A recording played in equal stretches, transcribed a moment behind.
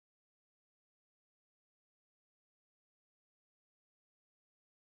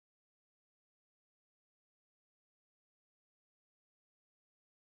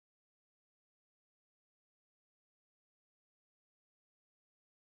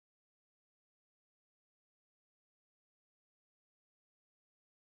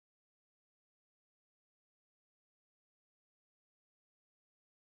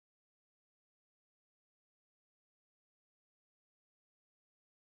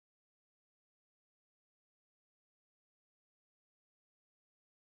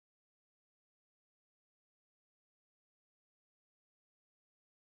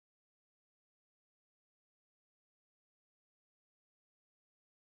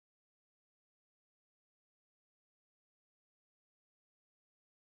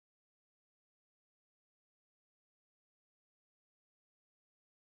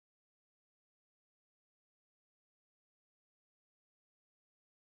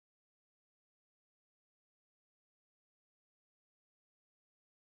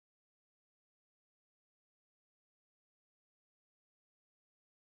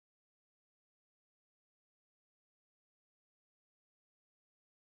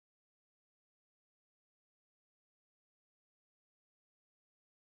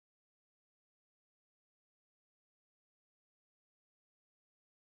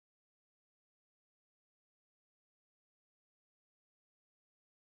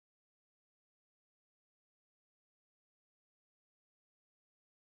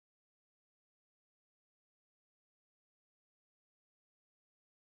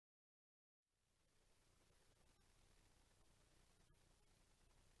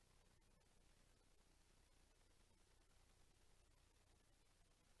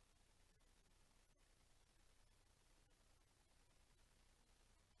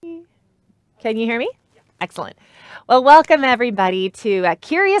Can you hear me? Excellent. Well, welcome everybody to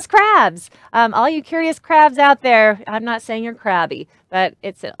Curious Crabs. All you curious crabs out there, I'm not saying you're crabby, but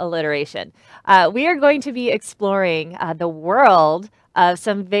it's an alliteration. We are going to be exploring the world of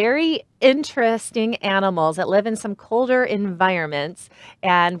some very interesting animals that live in some colder environments.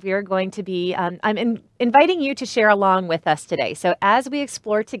 And we are going to be, inviting you to share along with us today. So as we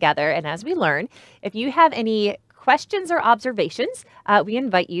explore together and as we learn, if you have any questions or observations, we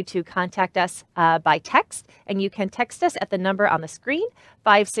invite you to contact us by text, and you can text us at the number on the screen,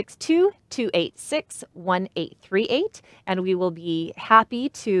 562-286-1838, and we will be happy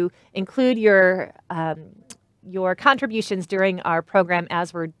to include your contributions during our program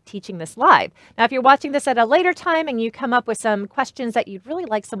as we're teaching this live. Now, if you're watching this at a later time and you come up with some questions that you'd really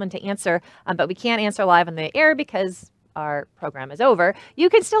like someone to answer, but we can't answer live on the air because our program is over, you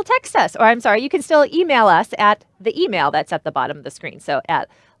can still text us, or you can still email us at the email that's at the bottom of the screen. So at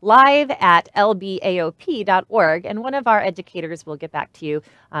live@lbaop.org, and one of our educators will get back to you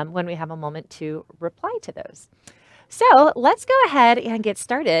when we have a moment to reply to those. So let's go ahead and get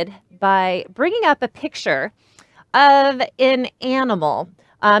started by bringing up a picture of an animal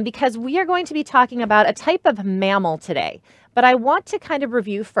because we are going to be talking about a type of mammal today. But I want to kind of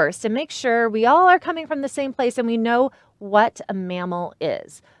review first and make sure we all are coming from the same place and we know what a mammal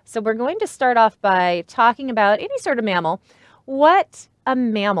is. So we're going to start off by talking about any sort of mammal, what a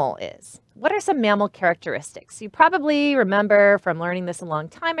mammal is. What are some mammal characteristics? You probably remember from learning this a long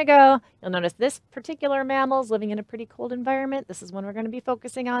time ago. You'll notice this particular mammal is living in a pretty cold environment. This is one we're going to be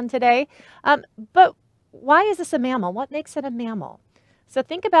focusing on today. But why is this a mammal? What makes it a mammal? So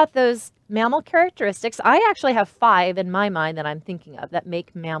think about those mammal characteristics. I actually have 5 in my mind that I'm thinking of that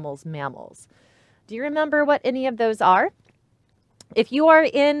make mammals mammals. Do you remember what any of those are? If you are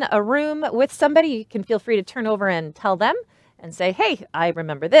in a room with somebody, you can feel free to turn over and tell them and say, hey, I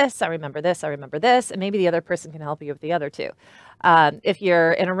remember this, I remember this, I remember this, and maybe the other person can help you with the other 2. If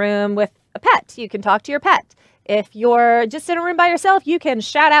you're in a room with a pet, you can talk to your pet. If you're just in a room by yourself, you can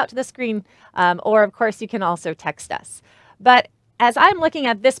shout out to the screen, or of course you can also text us. But as I'm looking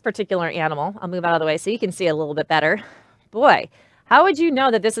at this particular animal, I'll move out of the way so you can see a little bit better. Boy, how would you know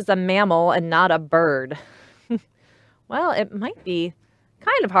that this is a mammal and not a bird? Well, it might be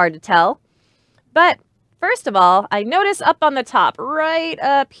kind of hard to tell. But first of all, I notice up on the top, right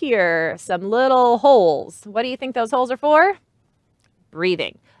up here, some little holes. What do you think those holes are for?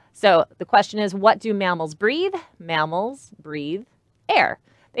 Breathing. So the question is, what do mammals breathe? Mammals breathe air.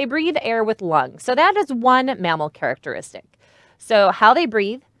 They breathe air with lungs. So that is one mammal characteristic. So how they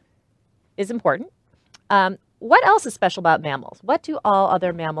breathe is important. What else is special about mammals? What do all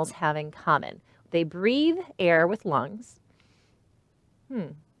other mammals have in common? They breathe air with lungs.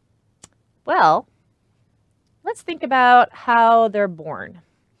 Well, let's think about how they're born.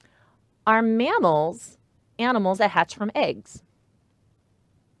 Are mammals animals that hatch from eggs?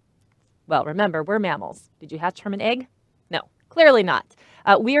 Well, remember, we're mammals. Did you hatch from an egg? No, clearly not.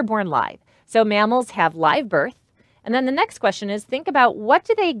 We are born live. So mammals have live birth. And then the next question is, think about what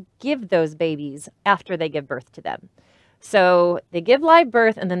do they give those babies after they give birth to them? So they give live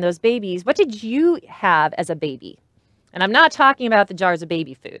birth, and then those babies, what did you have as a baby? And I'm not talking about the jars of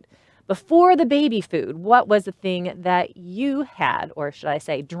baby food. Before the baby food, what was the thing that you had, or should I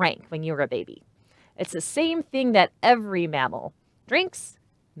say drank, when you were a baby? It's the same thing that every mammal drinks: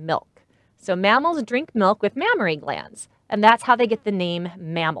 milk. So mammals drink milk with mammary glands, and that's how they get the name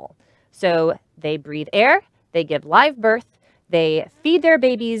mammal. So they breathe air. They give live birth, they feed their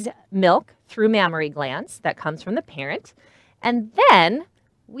babies milk through mammary glands that comes from the parent, and then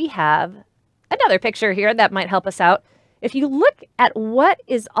we have another picture here that might help us out. If you look at what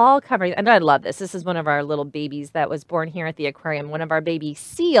is all covering, and I love this. This is one of our little babies that was born here at the aquarium, one of our baby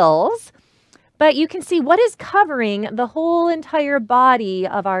seals, but you can see what is covering the whole entire body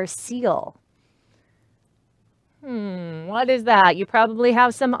of our seal. What is that? You probably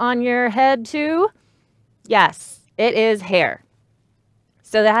have some on your head too. Yes, it is hair.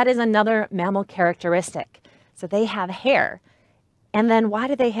 So that is another mammal characteristic. So they have hair. And then why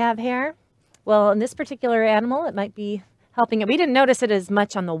do they have hair? Well, in this particular animal, it might be helping it. We didn't notice it as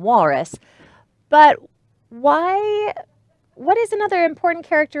much on the walrus. But why? What is another important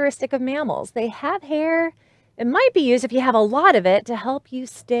characteristic of mammals? They have hair. It might be used, if you have a lot of it, to help you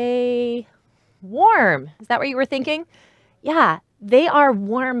stay warm. Is that what you were thinking? Yeah, they are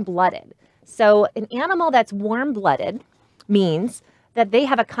warm-blooded. So an animal that's warm-blooded means that they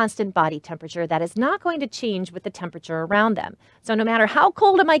have a constant body temperature that is not going to change with the temperature around them. So no matter how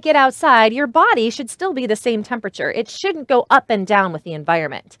cold it might get outside, your body should still be the same temperature. It shouldn't go up and down with the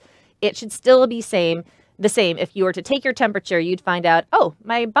environment. It should still be same the same. If you were to take your temperature, you'd find out, oh,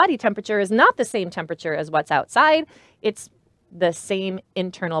 my body temperature is not the same temperature as what's outside. It's the same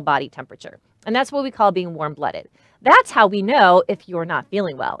internal body temperature. And that's what we call being warm-blooded. That's how we know if you're not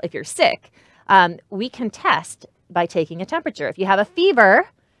feeling well, if you're sick. We can test by taking a temperature. If you have a fever,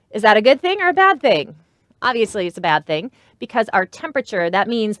 is that a good thing or a bad thing? Obviously, it's a bad thing because our temperature, that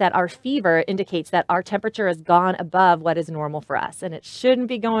means that our fever indicates that our temperature has gone above what is normal for us, and it shouldn't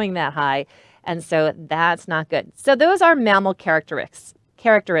be going that high. And so that's not good. So those are mammal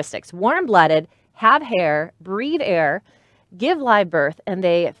characteristics. Warm-blooded, have hair, breathe air, give live birth, and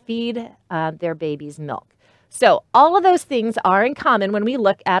they feed their babies milk. So all of those things are in common when we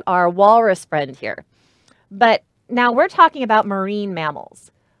look at our walrus friend here. But now we're talking about marine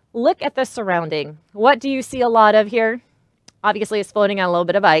mammals. Look at the surrounding. What do you see a lot of here? Obviously, it's floating on a little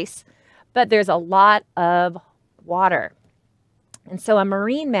bit of ice, but there's a lot of water. And so a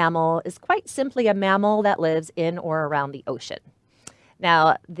marine mammal is quite simply a mammal that lives in or around the ocean.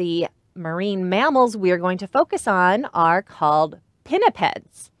 Now, the marine mammals we're going to focus on are called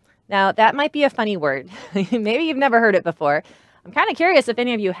pinnipeds. Now, that might be a funny word. Maybe you've never heard it before. I'm kind of curious if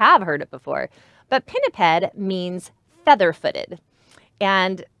any of you have heard it before. But pinniped means feather-footed.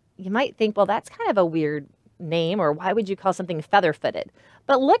 And you might think, well, that's kind of a weird name, or why would you call something feather-footed?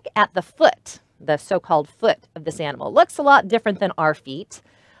 But look at the foot, the so-called foot of this animal. It looks a lot different than our feet.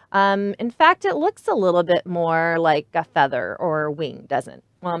 In fact, it looks a little bit more like a feather or a wing, doesn't?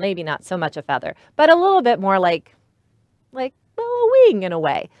 Well, maybe not so much a feather, but a little bit more like well, a wing in a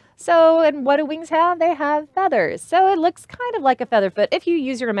way. So, and what do wings have? They have feathers. So it looks kind of like a feather foot if you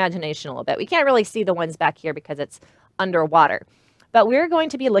use your imagination a little bit. We can't really see the ones back here because it's underwater. But we're going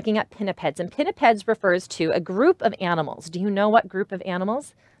to be looking at pinnipeds, and pinnipeds refers to a group of animals. Do you know what group of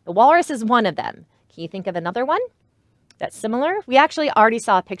animals? The walrus is one of them. Can you think of another one that's similar? We actually already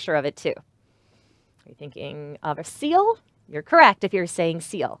saw a picture of it too. Are you thinking of a seal? You're correct if you're saying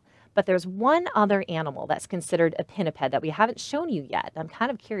seal. But there's one other animal that's considered a pinniped that we haven't shown you yet. I'm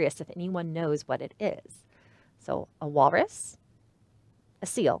kind of curious if anyone knows what it is. So a walrus, a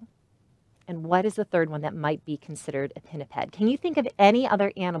seal, and what is the third one that might be considered a pinniped? Can you think of any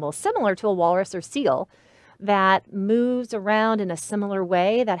other animal similar to a walrus or seal that moves around in a similar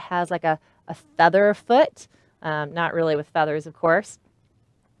way, that has like a feather foot? Not really with feathers, of course.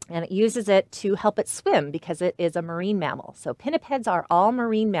 And it uses it to help it swim because it is a marine mammal. So pinnipeds are all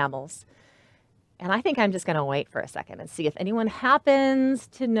marine mammals. And I think I'm just going to wait for a second and see if anyone happens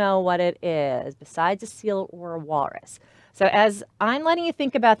to know what it is besides a seal or a walrus. So as I'm letting you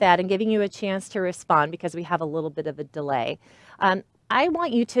think about that and giving you a chance to respond, because we have a little bit of a delay, I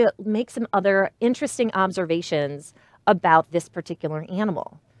want you to make some other interesting observations about this particular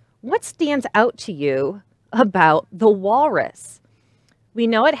animal. What stands out to you about the walrus? We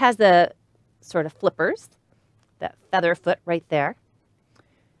know it has the sort of flippers, that feather foot right there.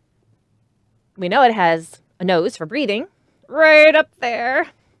 We know it has a nose for breathing right up there.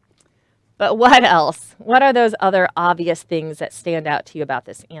 But what else? What are those other obvious things that stand out to you about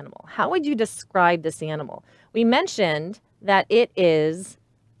this animal? How would you describe this animal? We mentioned that it is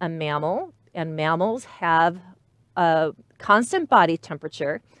a mammal, and mammals have a constant body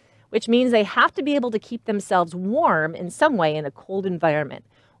temperature, which means they have to be able to keep themselves warm in some way in a cold environment.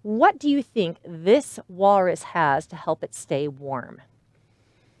 What do you think this walrus has to help it stay warm?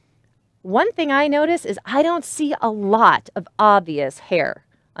 One thing I notice is I don't see a lot of obvious hair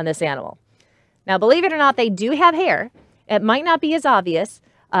on this animal. Now, believe it or not, they do have hair. It might not be as obvious,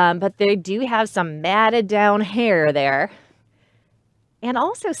 but they do have some matted down hair there. And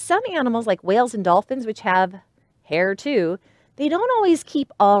also some animals like whales and dolphins, which have hair too, they don't always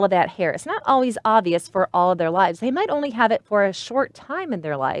keep all of that hair. It's not always obvious for all of their lives. They might only have it for a short time in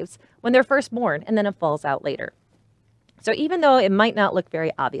their lives when they're first born, and then it falls out later. So even though it might not look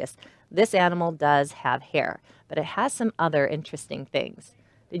very obvious, this animal does have hair, but it has some other interesting things.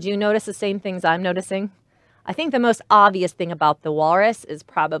 Did you notice the same things I'm noticing? I think the most obvious thing about the walrus is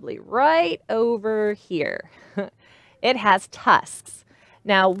probably right over here. It has tusks.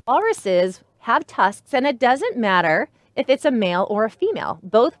 Now, walruses have tusks, and it doesn't matter if it's a male or a female.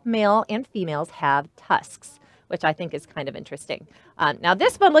 Both male and females have tusks, which I think is kind of interesting. Now,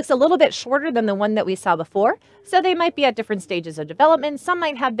 this one looks a little bit shorter than the one that we saw before, so they might be at different stages of development. Some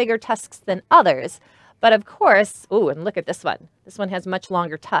might have bigger tusks than others. But of course, ooh, and look at this one. This one has much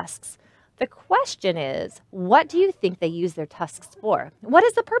longer tusks. The question is, what do you think they use their tusks for? What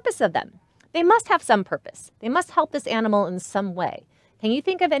is the purpose of them? They must have some purpose. They must help this animal in some way. Can you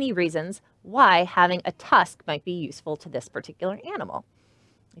think of any reasons why having a tusk might be useful to this particular animal?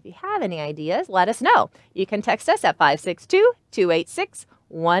 If you have any ideas, let us know. You can text us at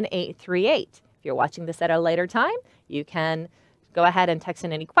 562-286-1838. If you're watching this at a later time, you can go ahead and text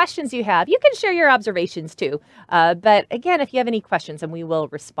in any questions you have. You can share your observations too. But again, if you have any questions, and we will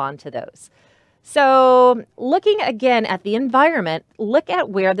respond to those. So looking again at the environment, look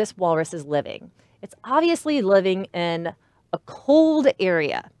at where this walrus is living. It's obviously living in a cold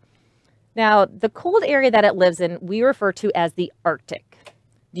area. Now, the cold area that it lives in, we refer to as the Arctic.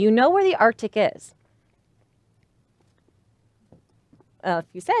 Do you know where the Arctic is? If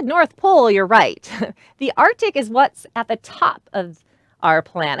you said North Pole, you're right. The Arctic is what's at the top of our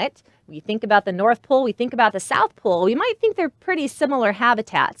planet. We think about the North Pole, we think about the South Pole. We might think they're pretty similar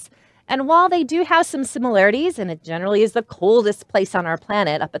habitats. And while they do have some similarities, and it generally is the coldest place on our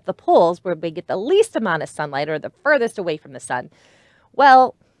planet, up at the poles where we get the least amount of sunlight or the furthest away from the sun,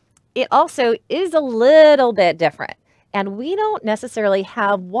 well, it also is a little bit different. And we don't necessarily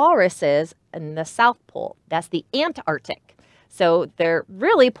have walruses in the South Pole. That's the Antarctic. So they're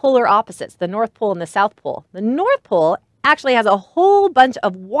really polar opposites, the North Pole and the South Pole. The North Pole actually has a whole bunch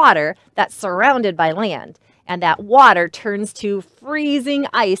of water that's surrounded by land, and that water turns to freezing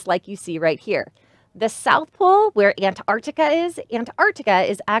ice like you see right here. The South Pole, where Antarctica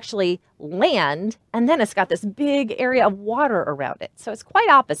is actually land, and then it's got this big area of water around it. So it's quite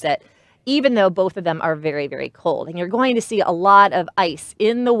opposite, even though both of them are very, very cold. And you're going to see a lot of ice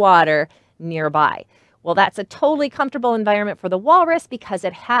in the water nearby. Well, that's a totally comfortable environment for the walrus because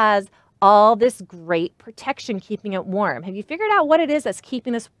it has all this great protection keeping it warm. Have you figured out what it is that's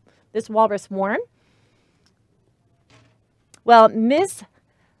keeping this walrus warm? Well,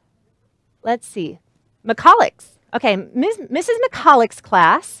 let's see, McCulloch's. Okay, Mrs. McCulloch's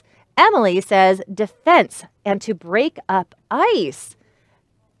class, Emily says defense and to break up ice.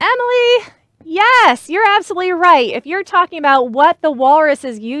 Emily, yes, you're absolutely right. If you're talking about what the walrus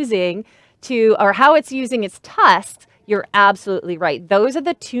is using or how it's using its tusks, you're absolutely right. Those are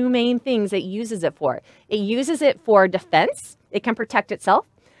the two main things it uses it for. It uses it for defense. It can protect itself.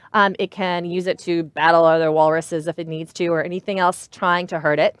 It can use it to battle other walruses if it needs to, or anything else trying to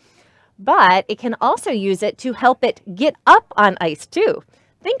hurt it. But it can also use it to help it get up on ice too.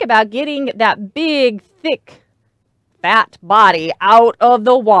 Think about getting that big, thick, fat body out of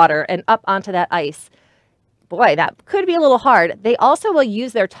the water and up onto that ice. Boy, that could be a little hard. They also will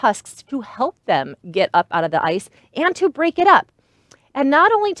use their tusks to help them get up out of the ice and to break it up. And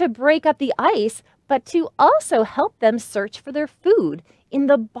not only to break up the ice, but to also help them search for their food in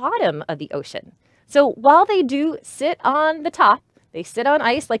the bottom of the ocean. So while they do sit on the top, they sit on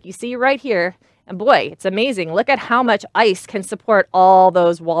ice like you see right here. And boy, it's amazing. Look at how much ice can support all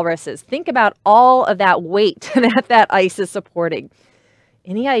those walruses. Think about all of that weight that ice is supporting.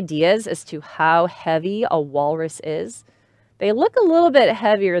 Any ideas as to how heavy a walrus is? They look a little bit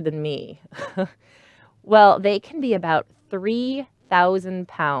heavier than me. Well, they can be about 3,000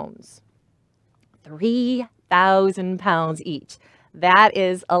 pounds. 3,000 pounds each. That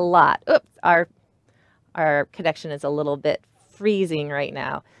is a lot. Oops, our connection is a little bit freezing right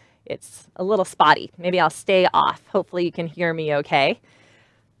now. It's a little spotty. Maybe I'll stay off. Hopefully you can hear me okay.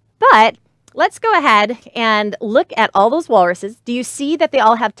 But let's go ahead and look at all those walruses. Do you see that they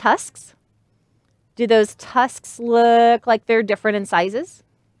all have tusks? Do those tusks look like they're different in sizes?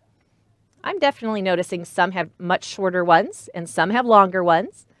 I'm definitely noticing some have much shorter ones and some have longer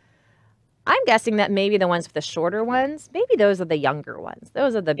ones. I'm guessing that maybe the ones with the shorter ones, maybe those are the younger ones.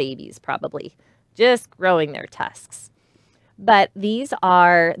 Those are the babies probably, just growing their tusks. But there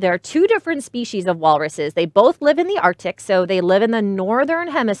are two different species of walruses. They both live in the Arctic, so they live in the northern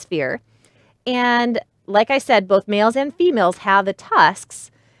hemisphere. And like I said, both males and females have the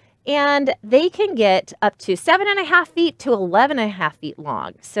tusks, and they can get up to 7.5 feet to 11.5 feet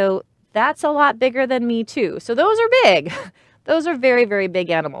long. So that's a lot bigger than me too. So those are big. Those are very, very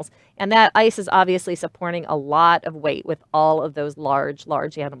big animals. And that ice is obviously supporting a lot of weight with all of those large,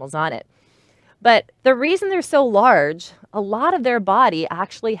 large animals on it. But the reason they're so large, a lot of their body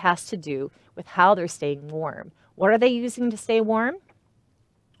actually has to do with how they're staying warm. What are they using to stay warm?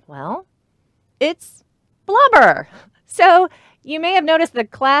 Well, it's blubber. So you may have noticed this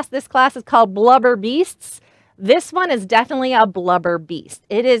class is called Blubber Beasts. This one is definitely a blubber beast.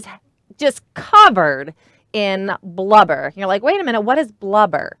 It is just covered in blubber. You're like, wait a minute, what is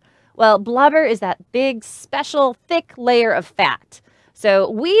blubber? Well, blubber is that big, special, thick layer of fat.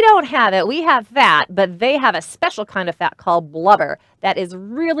 So we don't have it. We have fat, but they have a special kind of fat called blubber that is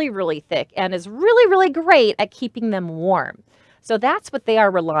really, really thick and is really, really great at keeping them warm. So that's what they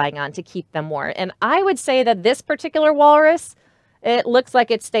are relying on to keep them warm. And I would say that this particular walrus, it looks like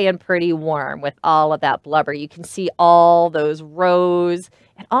it's staying pretty warm with all of that blubber. You can see all those rows.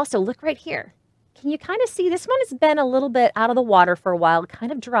 And also look right here. Can you kind of see this one has been a little bit out of the water for a while,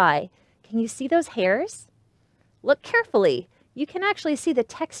 kind of dry. Can you see those hairs? Look carefully. You can actually see the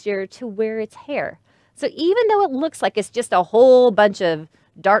texture to where it's hair. So even though it looks like it's just a whole bunch of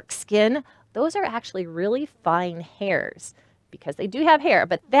dark skin, those are actually really fine hairs because they do have hair,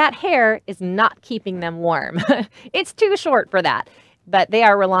 but that hair is not keeping them warm. It's too short for that, but they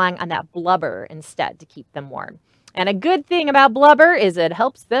are relying on that blubber instead to keep them warm. And a good thing about blubber is it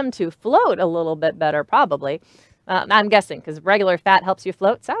helps them to float a little bit better, probably. I'm guessing because regular fat helps you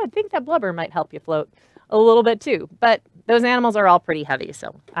float, so I would think that blubber might help you float a little bit too. But those animals are all pretty heavy,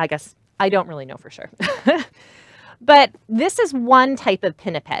 so I guess I don't really know for sure. But this is one type of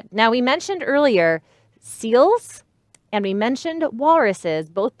pinniped. Now, we mentioned earlier seals and we mentioned walruses,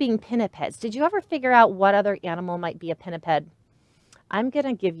 both being pinnipeds. Did you ever figure out what other animal might be a pinniped? I'm going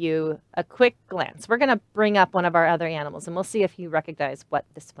to give you a quick glance. We're going to bring up one of our other animals, and we'll see if you recognize what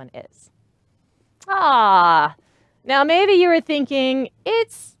this one is. Ah, now maybe you were thinking,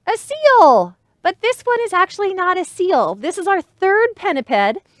 it's a seal. But this one is actually not a seal. This is our third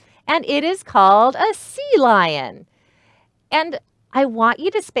pinniped, and it is called a sea lion. And I want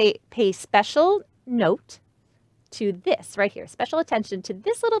you to pay special note to this right here. Special attention to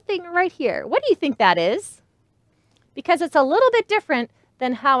this little thing right here. What do you think that is? Because it's a little bit different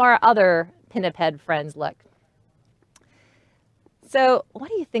than how our other pinniped friends look. So what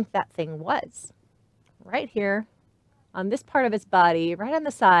do you think that thing was? Right here on this part of its body, right on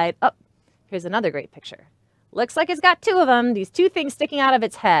the side. Oh, here's another great picture. Looks like it's got two of them, these two things sticking out of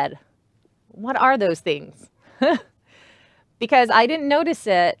its head. What are those things? Because I didn't notice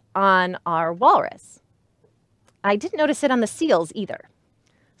it on our walrus. I didn't notice it on the seals either.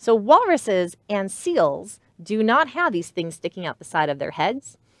 So walruses and seals do not have these things sticking out the side of their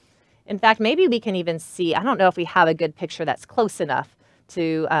heads. In fact, maybe we can even see, I don't know if we have a good picture that's close enough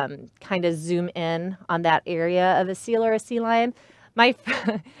to kind of zoom in on that area of a seal or a sea lion.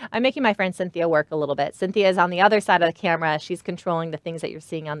 I'm making my friend Cynthia work a little bit. Cynthia is on the other side of the camera. She's controlling the things that you're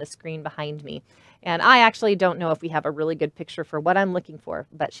seeing on the screen behind me. And I actually don't know if we have a really good picture for what I'm looking for,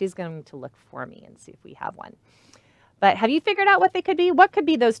 but she's going to look for me and see if we have one. But have you figured out what they could be? What could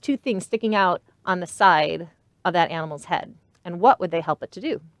be those two things sticking out on the side of that animal's head? And what would they help it to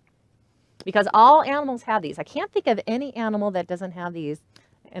do? Because all animals have these. I can't think of any animal that doesn't have these.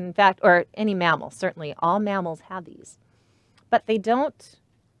 In fact, or any mammal, certainly all mammals have these. But they don't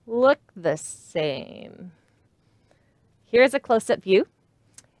look the same. Here's a close-up view.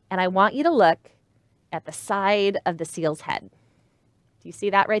 And I want you to look at the side of the seal's head. Do you see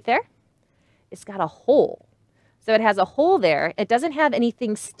that right there? It's got a hole. So it has a hole there. It doesn't have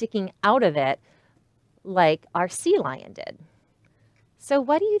anything sticking out of it like our sea lion did. So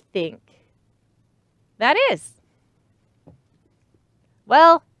what do you think that is?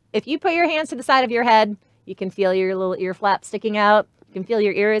 Well, if you put your hands to the side of your head, you can feel your little ear flap sticking out. You can feel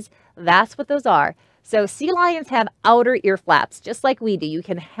your ears. That's what those are. So sea lions have outer ear flaps, just like we do. You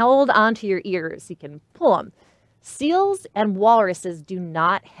can hold onto your ears. You can pull them. Seals and walruses do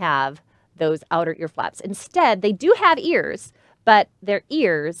not have those outer ear flaps. Instead, they do have ears, but their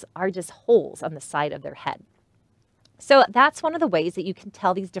ears are just holes on the side of their head. So that's one of the ways that you can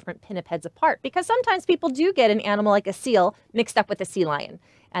tell these different pinnipeds apart, because sometimes people do get an animal like a seal mixed up with a sea lion.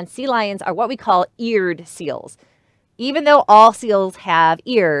 And sea lions are what we call eared seals. Even though all seals have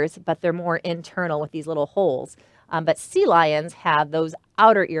ears, but they're more internal with these little holes. But sea lions have those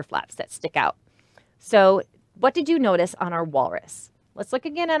outer ear flaps that stick out. So what did you notice on our walrus? Let's look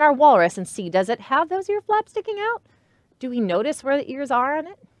again at our walrus and see, does it have those ear flaps sticking out? Do we notice where the ears are on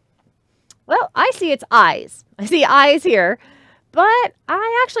it? Well, I see its eyes. I see eyes here, but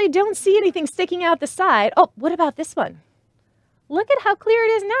I actually don't see anything sticking out the side. Oh, what about this one? Look at how clear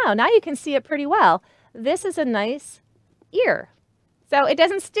it is now. Now you can see it pretty well. This is a nice ear. So it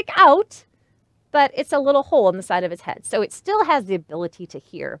doesn't stick out, but it's a little hole in the side of its head. So it still has the ability to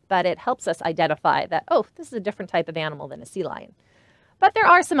hear, but it helps us identify that, oh, this is a different type of animal than a sea lion. But there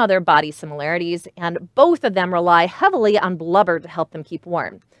are some other body similarities, and both of them rely heavily on blubber to help them keep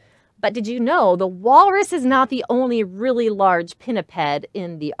warm. But did you know the walrus is not the only really large pinniped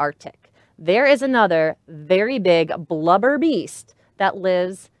in the Arctic? There is another very big blubber beast that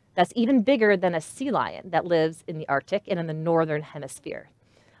lives, that's even bigger than a sea lion, that lives in the Arctic and in the northern hemisphere.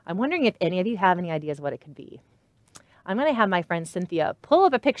 I'm wondering if any of you have any ideas what it could be. I'm going to have my friend Cynthia pull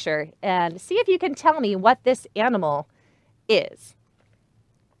up a picture and see if you can tell me what this animal is.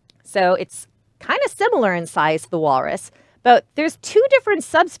 So it's kind of similar in size to the walrus, but there's two different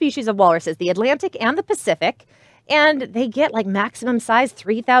subspecies of walruses, the Atlantic and the Pacific, and they get like maximum size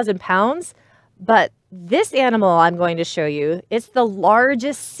 3,000 pounds. But this animal I'm going to show you, it's the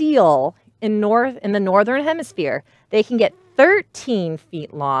largest seal in the northern hemisphere. They can get 13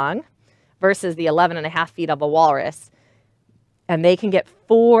 feet long, versus the 11.5 feet of a walrus. And they can get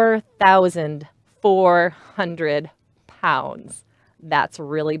 4,400 pounds. That's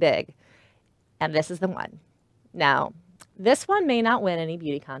really big. And this is the one. Now, this one may not win any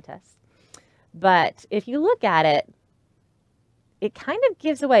beauty contests, but if you look at it, it kind of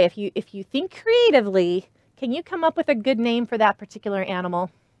gives away. If you think creatively, can you come up with a good name for that particular animal?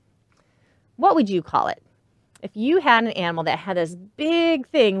 What would you call it? If you had an animal that had this big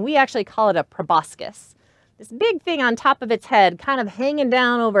thing, we actually call it a proboscis, this big thing on top of its head, kind of hanging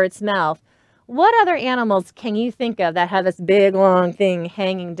down over its mouth. What other animals can you think of that have this big, long thing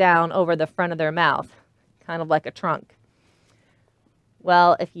hanging down over the front of their mouth, kind of like a trunk?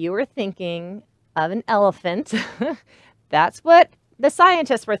 Well, if you were thinking of an elephant, that's what the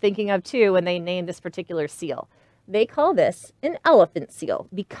scientists were thinking of too when they named this particular seal. They call this an elephant seal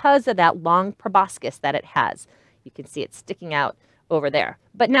because of that long proboscis that it has. You can see it sticking out over there.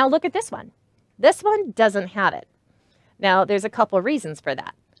 But now look at this one. This one doesn't have it. Now, there's a couple of reasons for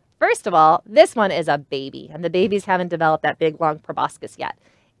that. First of all, this one is a baby, and the babies haven't developed that big, long proboscis yet.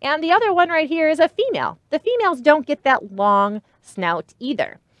 And the other one right here is a female. The females don't get that long snout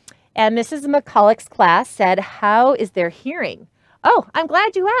either. And Mrs. McCulloch's class said, how is their hearing? Oh, I'm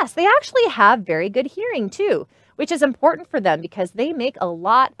glad you asked. They actually have very good hearing too, which is important for them because they make a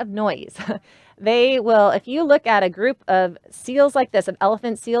lot of noise. They will, if you look at a group of seals like this, of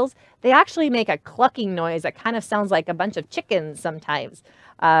elephant seals, they actually make a clucking noise that kind of sounds like a bunch of chickens sometimes.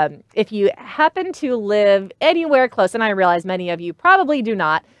 If you happen to live anywhere close, and I realize many of you probably do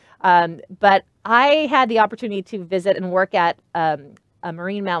not, but I had the opportunity to visit and work at a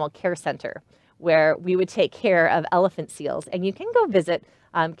marine mammal care center where we would take care of elephant seals. And you can go visit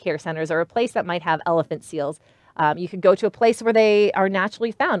care centers or a place that might have elephant seals. You could go to a place where they are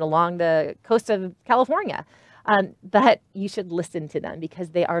naturally found along the coast of California. But you should listen to them because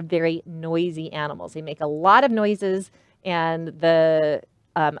they are very noisy animals. They make a lot of noises, and the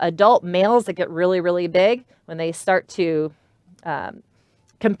adult males that get really, really big, when they start to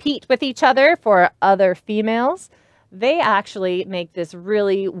compete with each other for other females, they actually make this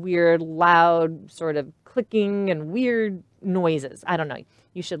really weird, loud, sort of clicking and weird noises. I don't know.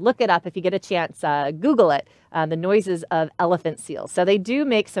 You should look it up if you get a chance. Google it, the noises of elephant seals. So they do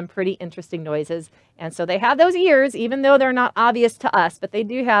make some pretty interesting noises. And so they have those ears, even though they're not obvious to us, but they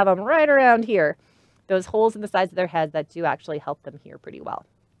do have them right around here. Those holes in the sides of their heads that do actually help them hear pretty well.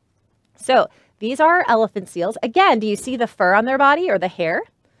 So these are elephant seals. Again, do you see the fur on their body or the hair?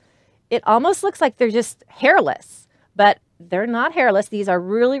 It almost looks like they're just hairless, but they're not hairless. These are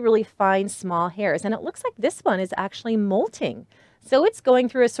really, really fine, small hairs. And it looks like this one is actually molting. So it's going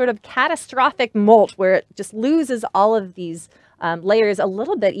through a sort of catastrophic molt where it just loses all of these layers, a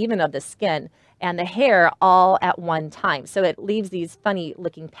little bit even of the skin and the hair all at one time. So it leaves these funny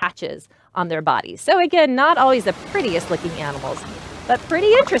looking patches on their bodies. So again, not always the prettiest looking animals, but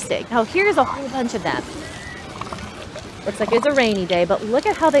pretty interesting. Now here's a whole bunch of them. Looks like it's a rainy day, but look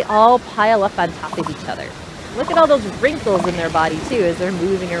at how they all pile up on top of each other. Look at all those wrinkles in their body too as they're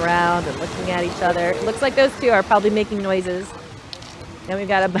moving around and looking at each other. It looks like those two are probably making noises. Then we've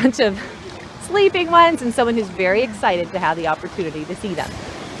got a bunch of sleeping ones and someone who's very excited to have the opportunity to see them.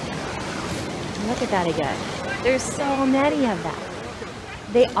 Look at that again. There's so many of them.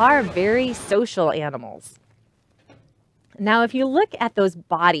 They are very social animals. Now, if you look at those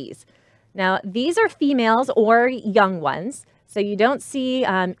bodies, now these are females or young ones. So you don't see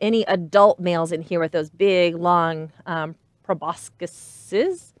any adult males in here with those big, long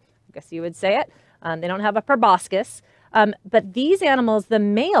proboscises, I guess you would say it. They don't have a proboscis. But these animals, the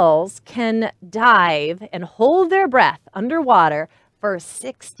males, can dive and hold their breath underwater for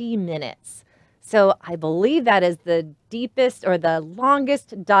 60 minutes. So I believe that is the deepest or the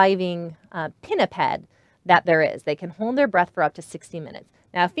longest diving pinniped that there is. They can hold their breath for up to 60 minutes.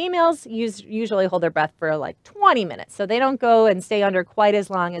 Now, females usually hold their breath for like 20 minutes, so they don't go and stay under quite as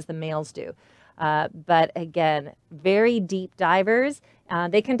long as the males do. But again, very deep divers.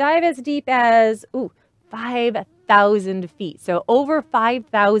 They can dive as deep as 5,000 feet, so over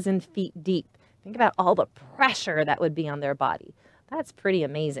 5,000 feet deep. Think about all the pressure that would be on their body. That's pretty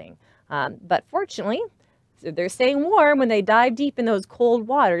amazing. But fortunately, they're staying warm when they dive deep in those cold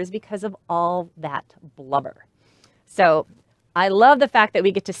waters because of all that blubber. So I love the fact that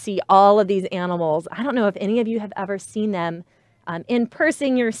we get to see all of these animals. I don't know if any of you have ever seen them in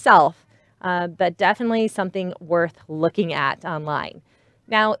person yourself, but definitely something worth looking at online.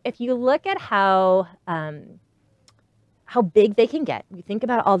 Now, if you look at how big they can get, you think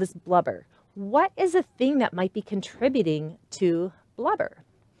about all this blubber. What is a thing that might be contributing to blubber?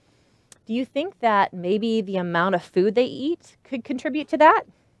 Do you think that maybe the amount of food they eat could contribute to that?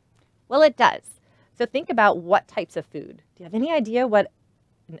 Well, it does. So think about what types of food. Do you have any idea what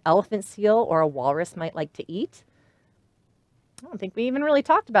an elephant seal or a walrus might like to eat? I don't think we even really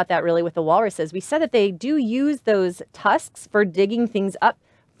talked about that really with the walruses. We said that they do use those tusks for digging things up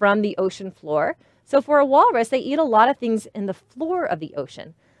from the ocean floor. So for a walrus, they eat a lot of things in the floor of the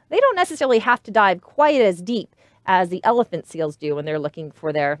ocean. They don't necessarily have to dive quite as deep as the elephant seals do when they're looking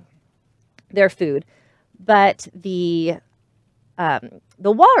for their food. But the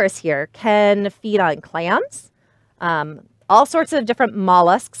walrus here can feed on clams, all sorts of different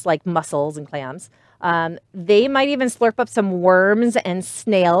mollusks like mussels and clams. They might even slurp up some worms and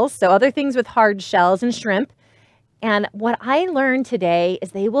snails, so other things with hard shells and shrimp. And what I learned today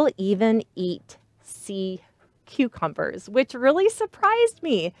is they will even eat sea cucumbers, which really surprised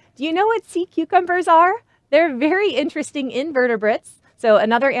me. Do you know what sea cucumbers are? They're very interesting invertebrates. So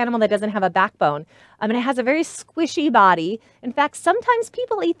another animal that doesn't have a backbone. And it has a very squishy body. In fact, sometimes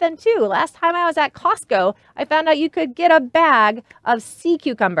people eat them too. Last time I was at Costco, I found out you could get a bag of sea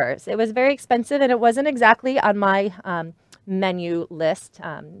cucumbers. It was very expensive and it wasn't exactly on my menu list,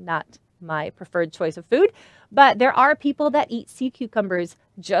 not my preferred choice of food. But there are people that eat sea cucumbers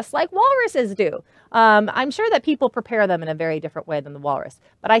just like walruses do. I'm sure that people prepare them in a very different way than the walrus.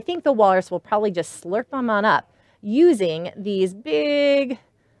 But I think the walrus will probably just slurp them on up using these big,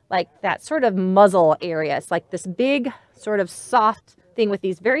 like that sort of muzzle area. It's like this big sort of soft thing with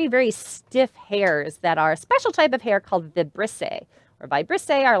these very, very stiff hairs that are a special type of hair called vibrissae, or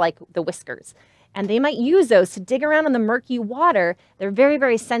vibrissae are like the whiskers. And they might use those to dig around in the murky water. They're very,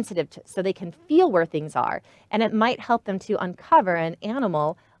 very sensitive so they can feel where things are. And it might help them to uncover an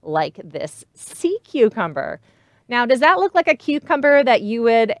animal like this sea cucumber. Now, does that look like a cucumber that you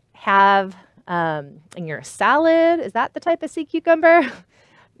would have in your salad? Is that the type of sea cucumber?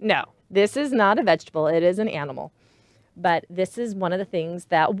 No, this is not a vegetable. It is an animal. But this is one of the things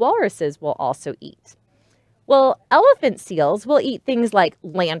that walruses will also eat. Well, elephant seals will eat things like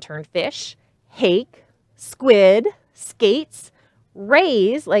lanternfish, hake, squid, skates,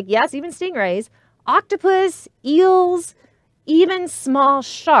 rays, like yes, even stingrays, octopus, eels, even small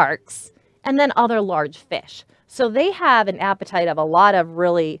sharks, and then other large fish. So they have an appetite of a lot of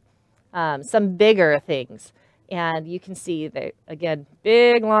really some bigger things. And you can see they, again,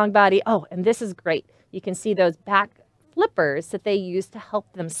 big, long body. Oh, and this is great. You can see those back flippers that they use to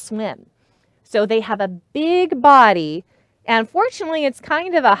help them swim. So they have a big body, and fortunately, it's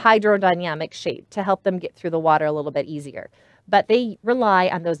kind of a hydrodynamic shape to help them get through the water a little bit easier. But they rely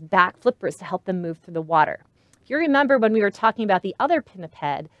on those back flippers to help them move through the water. If you remember when we were talking about the other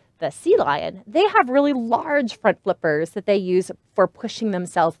pinniped, the sea lion, they have really large front flippers that they use for pushing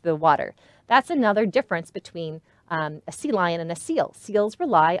themselves through the water. That's another difference between a sea lion and a seal. Seals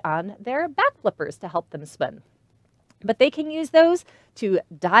rely on their back flippers to help them swim. But they can use those to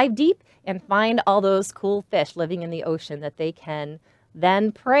dive deep and find all those cool fish living in the ocean that they can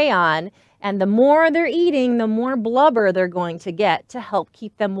then prey on. And the more they're eating, the more blubber they're going to get to help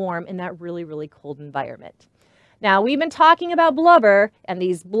keep them warm in that really, really cold environment. Now, we've been talking about blubber and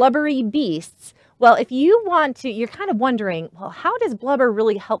these blubbery beasts. Well, if you want to, you're kind of wondering, well, how does blubber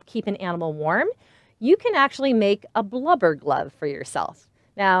really help keep an animal warm? You can actually make a blubber glove for yourself.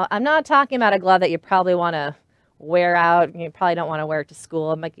 Now, I'm not talking about a glove that you probably want to wear out. You probably don't want to wear it to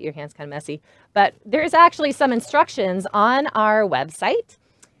school. It might get your hands kind of messy. But there's actually some instructions on our website.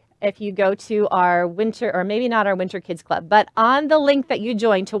 If you go to our winter, or maybe not our Winter Kids Club, but on the link that you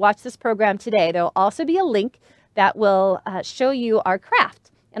joined to watch this program today, there will also be a link that will show you our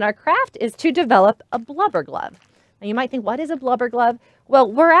craft. And our craft is to develop a blubber glove. Now you might think, what is a blubber glove?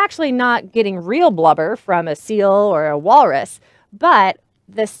 Well, we're actually not getting real blubber from a seal or a walrus, but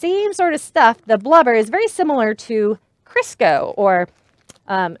the same sort of stuff, the blubber is very similar to Crisco, or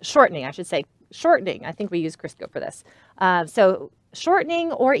shortening, I should say. Shortening, I think we use Crisco for this. So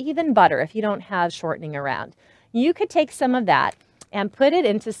shortening or even butter if you don't have shortening around. You could take some of that and put it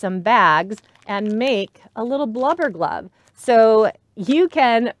into some bags and make a little blubber glove. So you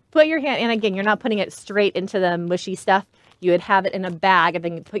can put your hand, and again, you're not putting it straight into the mushy stuff. You would have it in a bag and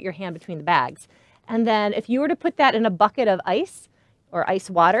then you put your hand between the bags. And then if you were to put that in a bucket of ice or ice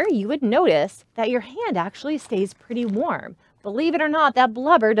water, you would notice that your hand actually stays pretty warm. Believe it or not, that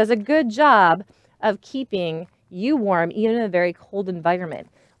blubber does a good job of keeping you warm even in a very cold environment,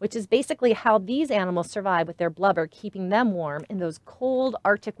 which is basically how these animals survive with their blubber, keeping them warm in those cold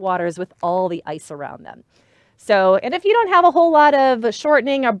Arctic waters with all the ice around them. So, and if you don't have a whole lot of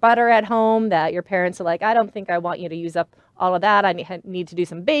shortening or butter at home that your parents are like, I don't think I want you to use up all of that. I need to do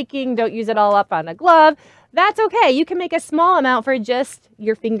some baking. Don't use it all up on a glove. That's okay. You can make a small amount for just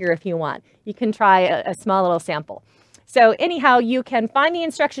your finger if you want. You can try a small little sample. So anyhow, you can find the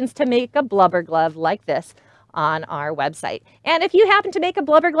instructions to make a blubber glove like this on our website. And if you happen to make a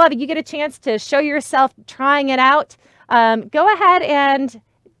blubber glove and you get a chance to show yourself trying it out, go ahead and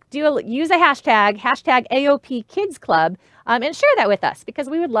use a hashtag AOP Kids Club, and share that with us because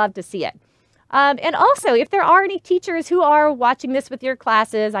we would love to see it. And also, if there are any teachers who are watching this with your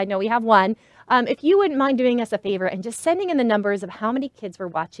classes, I know we have one, if you wouldn't mind doing us a favor and just sending in the numbers of how many kids were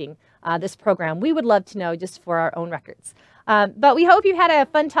watching this program, we would love to know just for our own records. But we hope you had a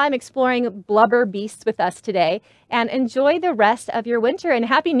fun time exploring blubber beasts with us today, and enjoy the rest of your winter, and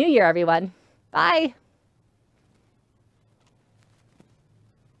Happy New Year, everyone. Bye.